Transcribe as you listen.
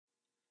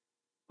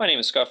My name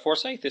is Scott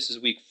Forsyth. This is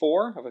week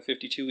 4 of a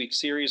 52-week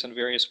series on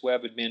various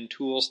web admin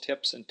tools,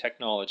 tips, and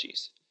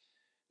technologies.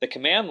 The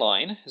command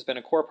line has been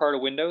a core part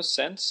of Windows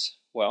since,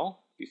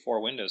 well, before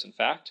Windows in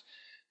fact,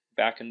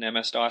 back in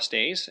MS-DOS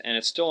days, and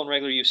it's still in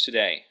regular use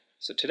today.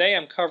 So today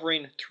I'm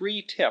covering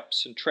 3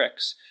 tips and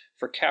tricks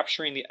for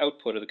capturing the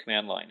output of the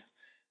command line.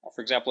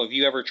 For example, have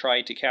you ever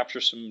tried to capture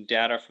some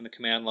data from the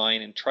command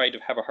line and tried to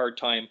have a hard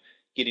time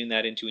getting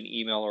that into an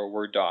email or a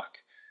Word doc?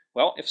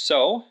 Well, if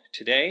so,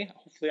 today,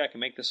 hopefully I can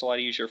make this a lot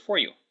easier for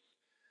you.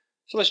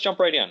 So let's jump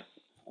right in.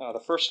 The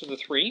first of the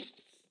 3,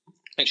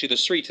 actually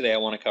there's 3 today I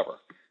want to cover.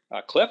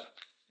 Clip,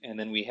 and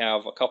then we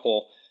have a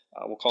couple,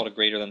 we'll call it a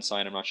greater than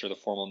sign, I'm not sure the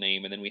formal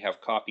name, and then we have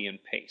copy and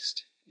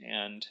paste.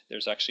 And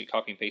there's actually,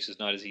 copy and paste is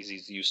not as easy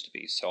as it used to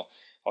be, so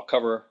I'll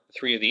cover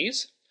 3 of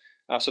these.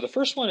 So the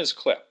first one is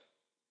clip.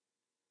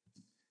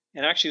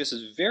 And actually this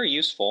is very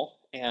useful,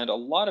 and a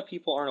lot of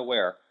people aren't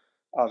aware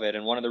of it,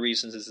 and one of the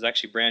reasons is it's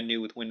actually brand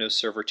new with Windows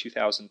Server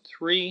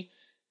 2003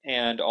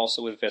 and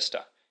also with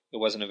Vista.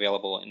 It wasn't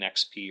available in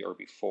XP or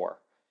before.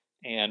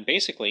 And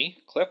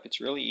basically, clip,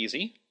 it's really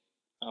easy.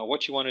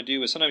 What you want to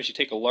do is sometimes you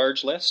take a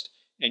large list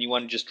and you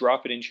want to just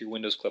drop it into your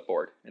Windows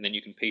clipboard, and then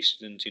you can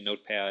paste it into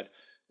Notepad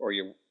or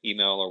your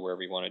email or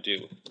wherever you want to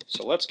do.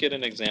 So let's get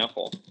an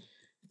example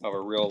of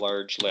a real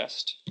large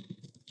list.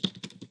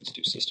 Let's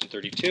do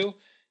System32,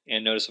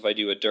 and notice if I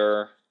do a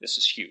dir, this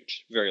is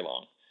huge, very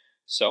long.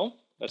 So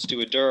let's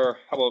do a dir,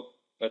 how about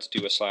let's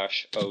do a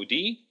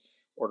 /od,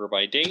 order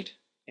by date,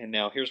 and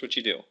now here's what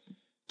you do.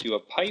 Do a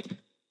pipe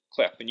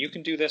clip, and you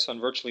can do this on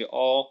virtually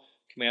all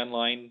command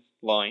line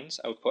lines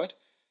output,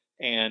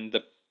 and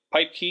the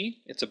pipe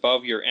key, it's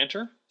above your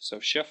enter, so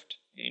shift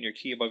and your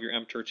key above your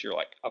enter, it's your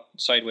like up,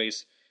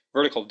 sideways,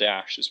 vertical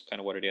dash is kind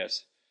of what it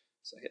is.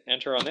 So hit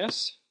enter on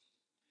this,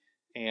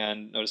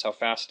 and notice how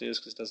fast it is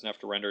because it doesn't have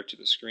to render to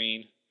the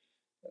screen.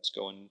 Let's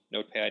go in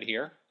Notepad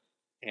here,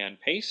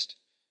 and paste.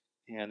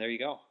 And there you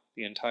go,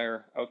 the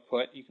entire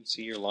output. You can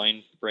see your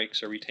line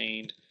breaks are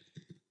retained.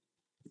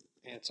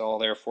 It's all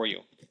there for you.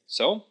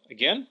 So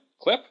again,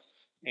 clip,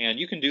 and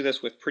you can do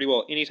this with pretty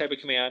well any type of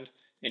command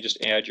and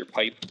just add your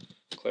pipe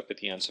clip at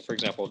the end. So for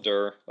example,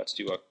 dir, let's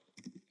do a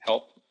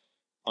help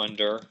on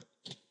dir,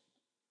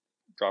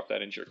 drop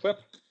that into your clip,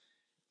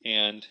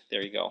 and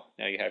there you go.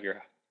 Now you have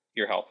your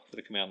help for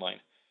the command line.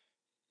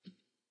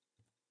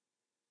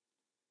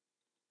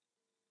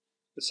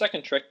 The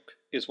second trick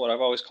is what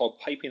I've always called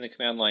piping the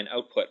command line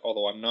output,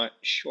 although I'm not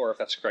sure if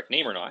that's the correct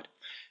name or not.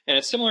 And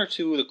it's similar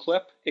to the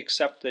clip,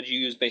 except that you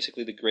use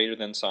basically the greater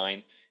than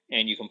sign,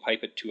 and you can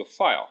pipe it to a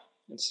file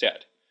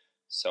instead.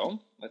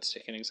 So let's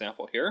take an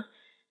example here.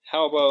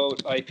 How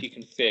about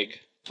ipconfig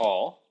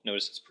all?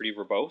 Notice it's pretty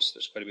verbose.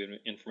 There's quite a bit of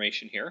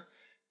information here.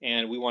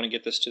 And we want to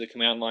get this to the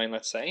command line,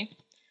 let's say.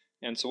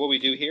 And so what we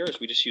do here is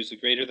we just use the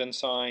greater than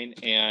sign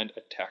and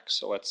a text.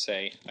 So let's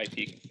say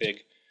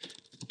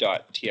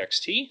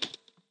ipconfig.txt.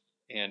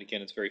 And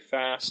again, it's very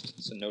fast.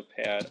 It's a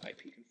Notepad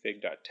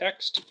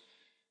ipconfig.txt,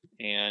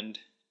 and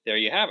there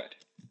you have it.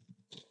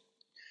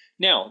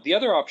 Now, the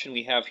other option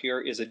we have here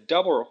is a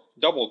double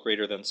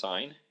greater than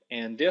sign,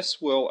 and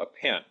this will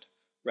append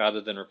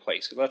rather than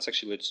replace.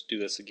 Let's do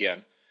this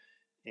again.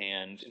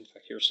 And in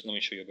fact, let me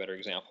show you a better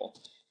example.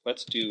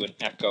 Let's do an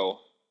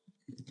echo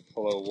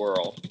hello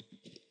world,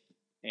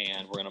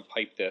 and we're going to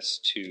pipe this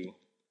to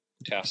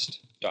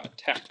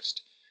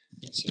test.txt.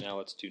 So now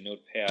let's do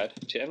Notepad,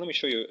 and let me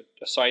show you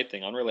a side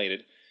thing,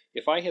 unrelated.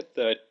 If I hit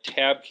the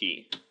tab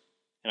key,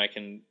 and I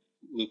can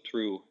loop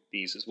through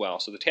these as well.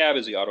 So the tab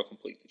is the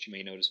autocomplete that you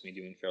may notice me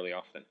doing fairly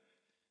often.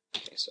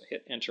 Okay, so I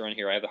hit enter on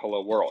here, I have the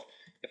hello world.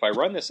 If I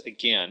run this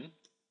again,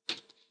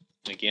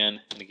 and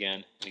again, and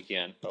again, and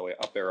again, by the way,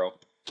 up arrow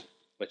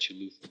lets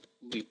you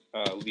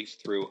leaf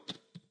through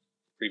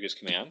previous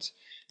commands.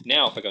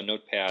 Now if I go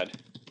Notepad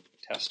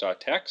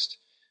test.txt,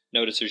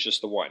 notice there's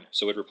just the one,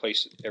 so it would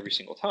replace it every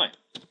single time.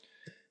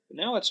 But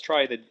now let's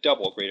try the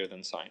double greater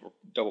than sign, or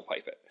double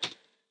pipe it.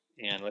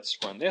 And let's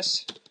run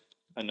this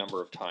a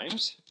number of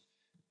times.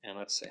 And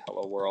let's say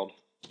hello world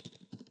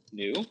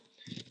new,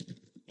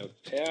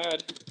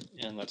 Notepad,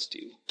 and let's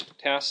do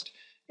test.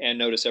 And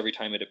notice every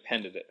time it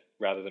appended it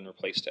rather than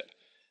replaced it.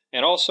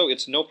 And also,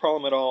 it's no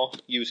problem at all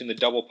using the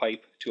double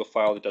pipe to a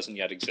file that doesn't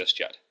yet exist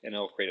yet, and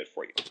it'll create it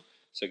for you.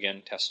 So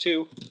again,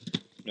 test2,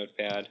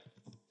 Notepad,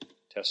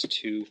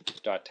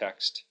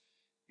 test2.txt,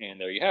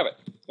 and there you have it.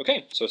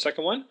 Okay, so the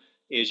second one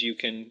is you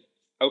can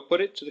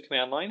output it to the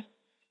command line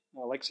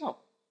like so.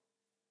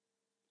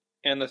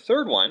 And the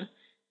third one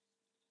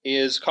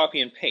is copy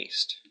and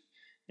paste.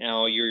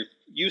 Now you're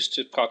used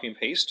to copy and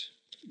paste,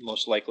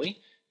 most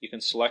likely. You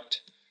can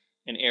select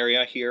an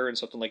area here in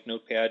something like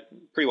Notepad,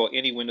 pretty well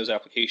any Windows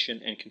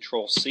application, and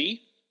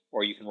Control-C,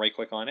 or you can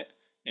right-click on it.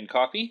 And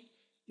copy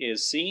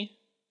is C,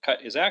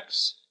 cut is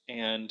X,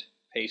 and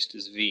paste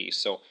is V.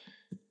 So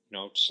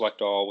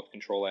select all with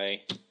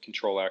Control-A,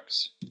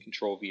 Control-X,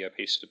 Control-V, I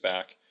pasted it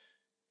back,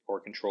 or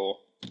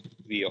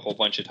Control-V a whole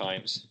bunch of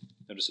times.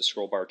 Notice the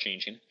scroll bar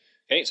changing.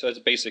 Okay, so that's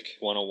a basic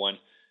 101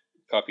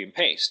 copy and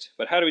paste.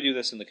 But how do we do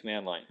this in the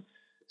command line?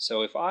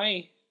 So if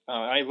I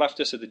left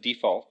this at the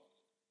default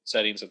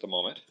settings at the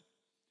moment.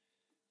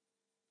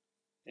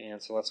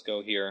 And so let's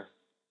go here.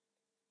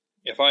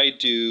 If I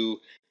do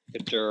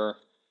dir,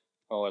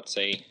 well, let's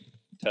say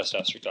test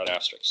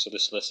asterisk.asterisk. So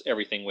this lists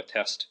everything with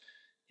test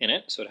in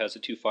it. So it has the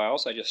two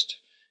files I just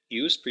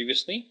used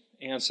previously.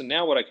 And so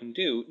now what I can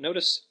do,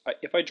 notice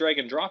if I drag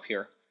and drop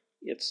here,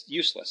 it's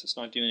useless. It's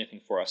not doing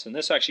anything for us. And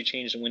this actually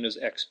changed in Windows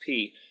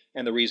XP.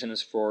 And the reason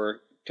is for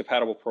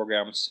compatible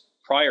programs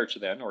prior to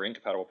then, or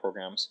incompatible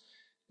programs,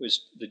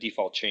 was the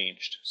default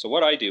changed. So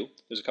what I do,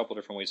 there's a couple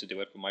different ways to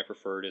do it, but my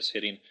preferred is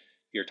hitting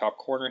your top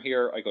corner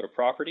here. I go to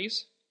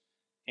Properties,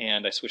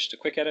 and I switch to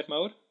Quick Edit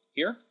mode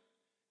here,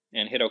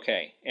 and hit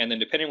OK. And then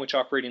depending on which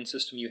operating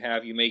system you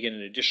have, you may get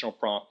an additional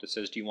prompt that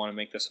says, do you want to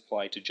make this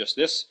apply to just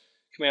this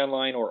command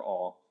line or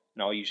all?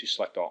 And I'll usually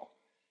select all.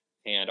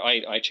 And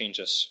I change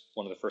this,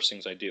 one of the first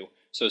things I do.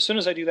 So as soon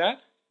as I do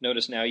that,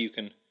 notice now you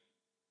can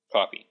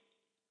copy.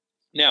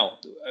 Now,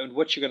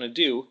 what you're going to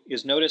do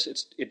is notice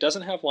it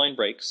doesn't have line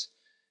breaks,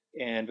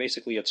 and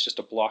basically it's just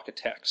a block of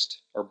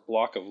text, or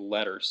block of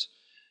letters,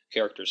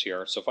 characters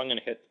here. So if I'm going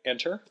to hit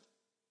Enter,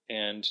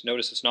 and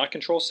notice it's not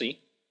Control-C,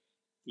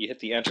 you hit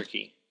the Enter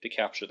key to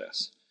capture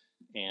this.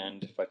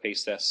 And if I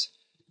paste this,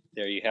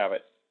 there you have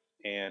it.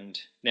 And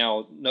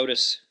now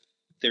notice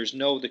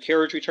the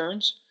carriage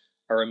returns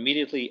are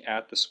immediately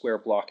at the square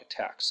block of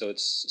text. So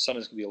it's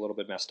something's going to be a little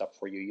bit messed up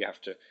for you. You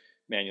have to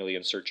manually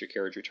insert your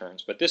carriage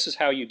returns. But this is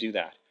how you do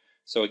that.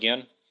 So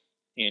again,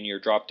 in your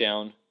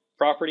drop-down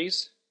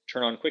Properties,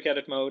 turn on Quick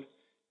Edit mode,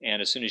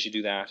 and as soon as you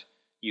do that,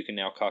 you can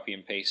now copy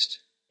and paste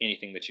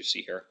anything that you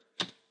see here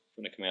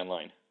from the command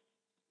line.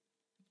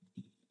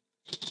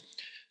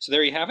 So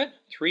there you have it,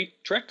 3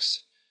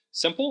 tricks.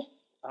 Simple,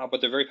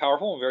 but they're very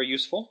powerful and very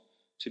useful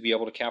to be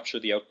able to capture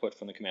the output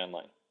from the command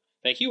line.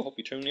 Thank you. Hope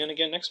you tune in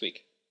again next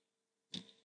week.